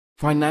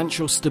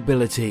financial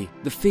stability,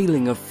 the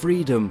feeling of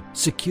freedom,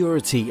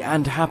 security,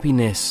 and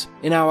happiness.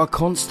 In our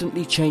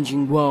constantly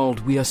changing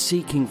world, we are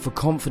seeking for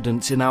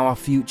confidence in our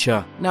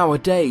future.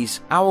 Nowadays,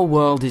 our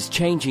world is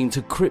changing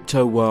to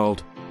crypto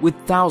world, with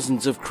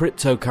thousands of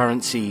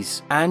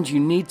cryptocurrencies, and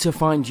you need to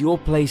find your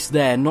place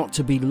there not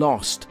to be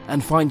lost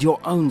and find your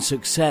own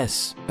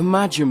success.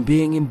 Imagine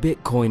being in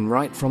Bitcoin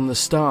right from the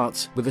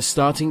start, with a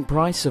starting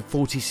price of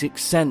 46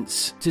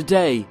 cents.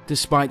 Today,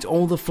 despite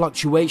all the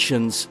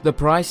fluctuations, the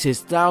price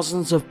is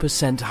thousands of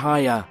 %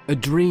 higher, a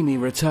dreamy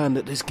return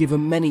that has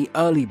given many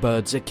early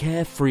birds a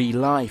carefree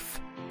life.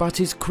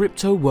 But is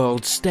crypto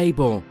world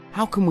stable?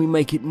 How can we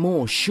make it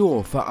more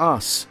sure for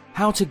us?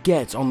 How to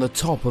get on the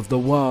top of the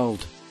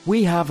world?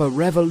 We have a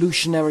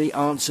revolutionary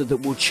answer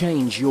that will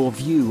change your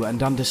view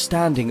and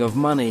understanding of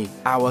money.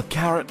 Our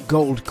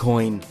KaratGold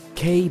coin,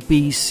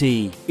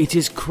 KBC. It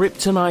is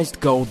kryptonized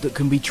gold that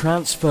can be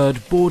transferred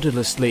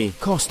borderlessly,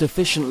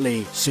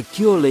 cost-efficiently,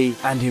 securely,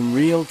 and in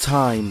real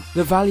time.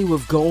 The value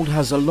of gold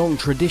has a long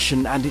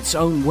tradition and its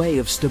own way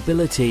of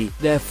stability.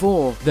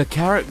 Therefore, the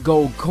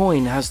KaratGold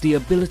coin has the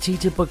ability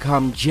to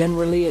become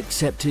generally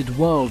accepted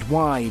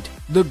worldwide.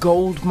 The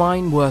gold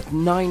mine worth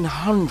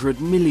 $900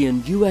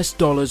 million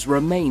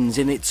remains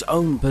in its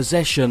own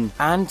possession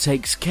and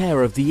takes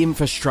care of the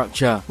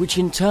infrastructure, which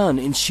in turn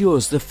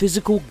ensures the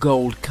physical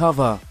gold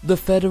cover. The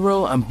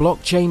federal and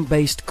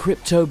blockchain-based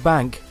crypto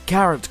bank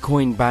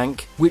KaratCoin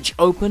Bank, which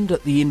opened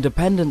at the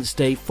Independence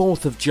Day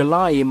 4th of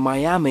July in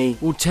Miami,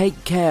 will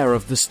take care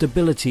of the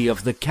stability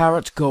of the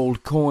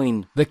KaratGold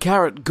coin. The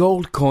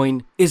KaratGold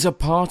coin is a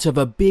part of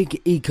a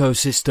big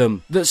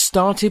ecosystem that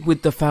started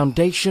with the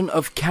foundation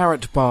of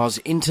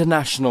Karatbars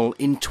International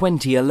in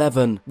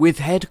 2011, with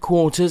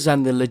headquarters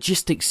and the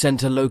logistics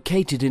center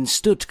located in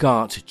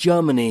Stuttgart,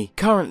 Germany.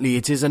 Currently,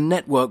 it is a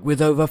network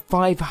with over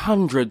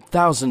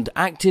 500,000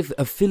 active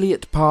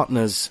affiliate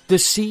partners. The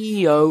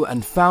CEO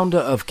and founder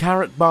of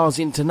Karatbars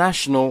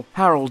International,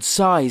 Harold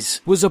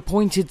Size, was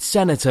appointed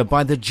senator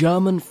by the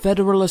German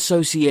Federal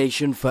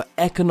Association for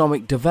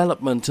Economic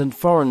Development and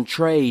Foreign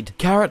Trade.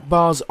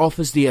 Karatbars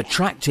offers the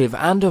attractive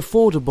and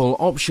affordable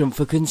option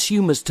for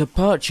consumers to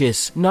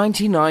purchase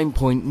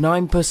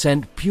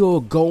 99.9%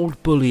 pure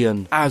gold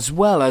bullion, as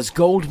well as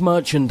gold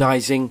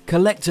merchandising,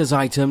 collector's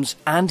items,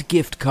 and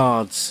gift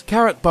cards.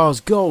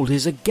 Karatbars Gold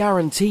is a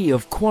guarantee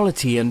of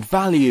quality and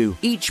value.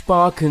 Each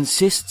bar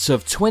consists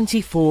of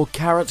 24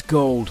 karat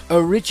gold,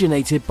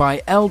 originated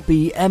by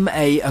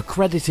LBMA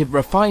accredited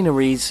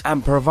refineries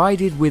and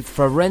provided with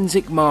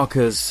forensic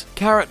markers.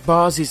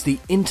 Karatbars is the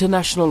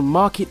international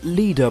market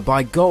leader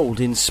by gold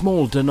in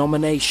small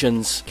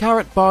denominations.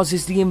 Karatbars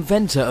is the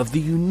inventor of the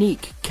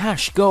unique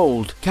cash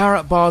gold.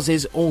 Karatbars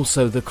is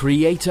also the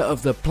creator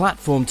of the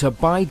platform to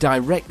buy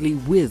directly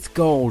with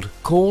gold,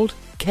 called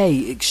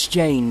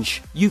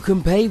K-Exchange. You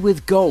can pay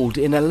with gold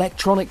in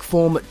electronic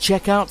form at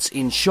checkouts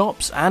in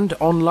shops and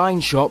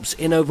online shops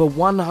in over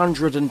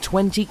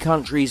 120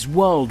 countries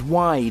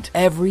worldwide.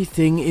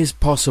 Everything is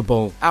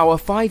possible. Our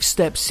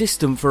 5-step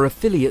system for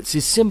affiliates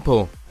is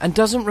simple and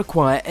doesn't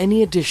require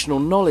any additional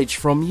knowledge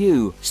from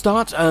you.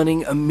 Start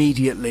earning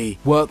immediately.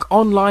 Work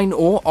online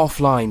or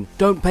offline.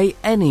 Don't pay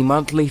any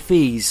monthly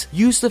fees.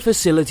 Use the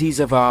facilities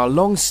of our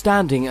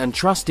long-standing and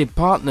trusted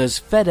partners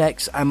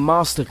FedEx and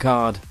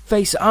MasterCard.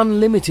 Face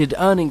unlimited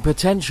earning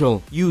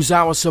potential. Use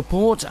our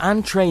support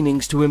and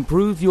trainings to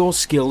improve your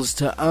skills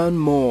to earn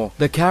more.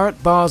 The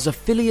Karatbars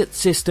affiliate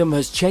system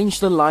has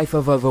changed the life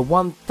of over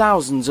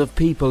 1,000 of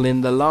people in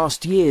the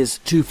last years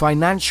to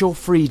financial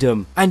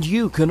freedom, and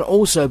you can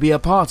also be a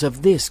part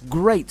of this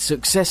great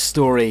success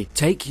story.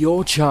 Take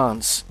your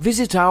chance.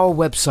 Visit our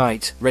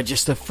website,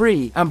 register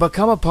free, and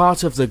become a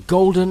part of the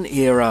golden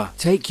era.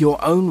 Take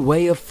your own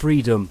way of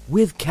freedom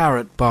with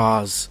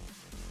Karatbars.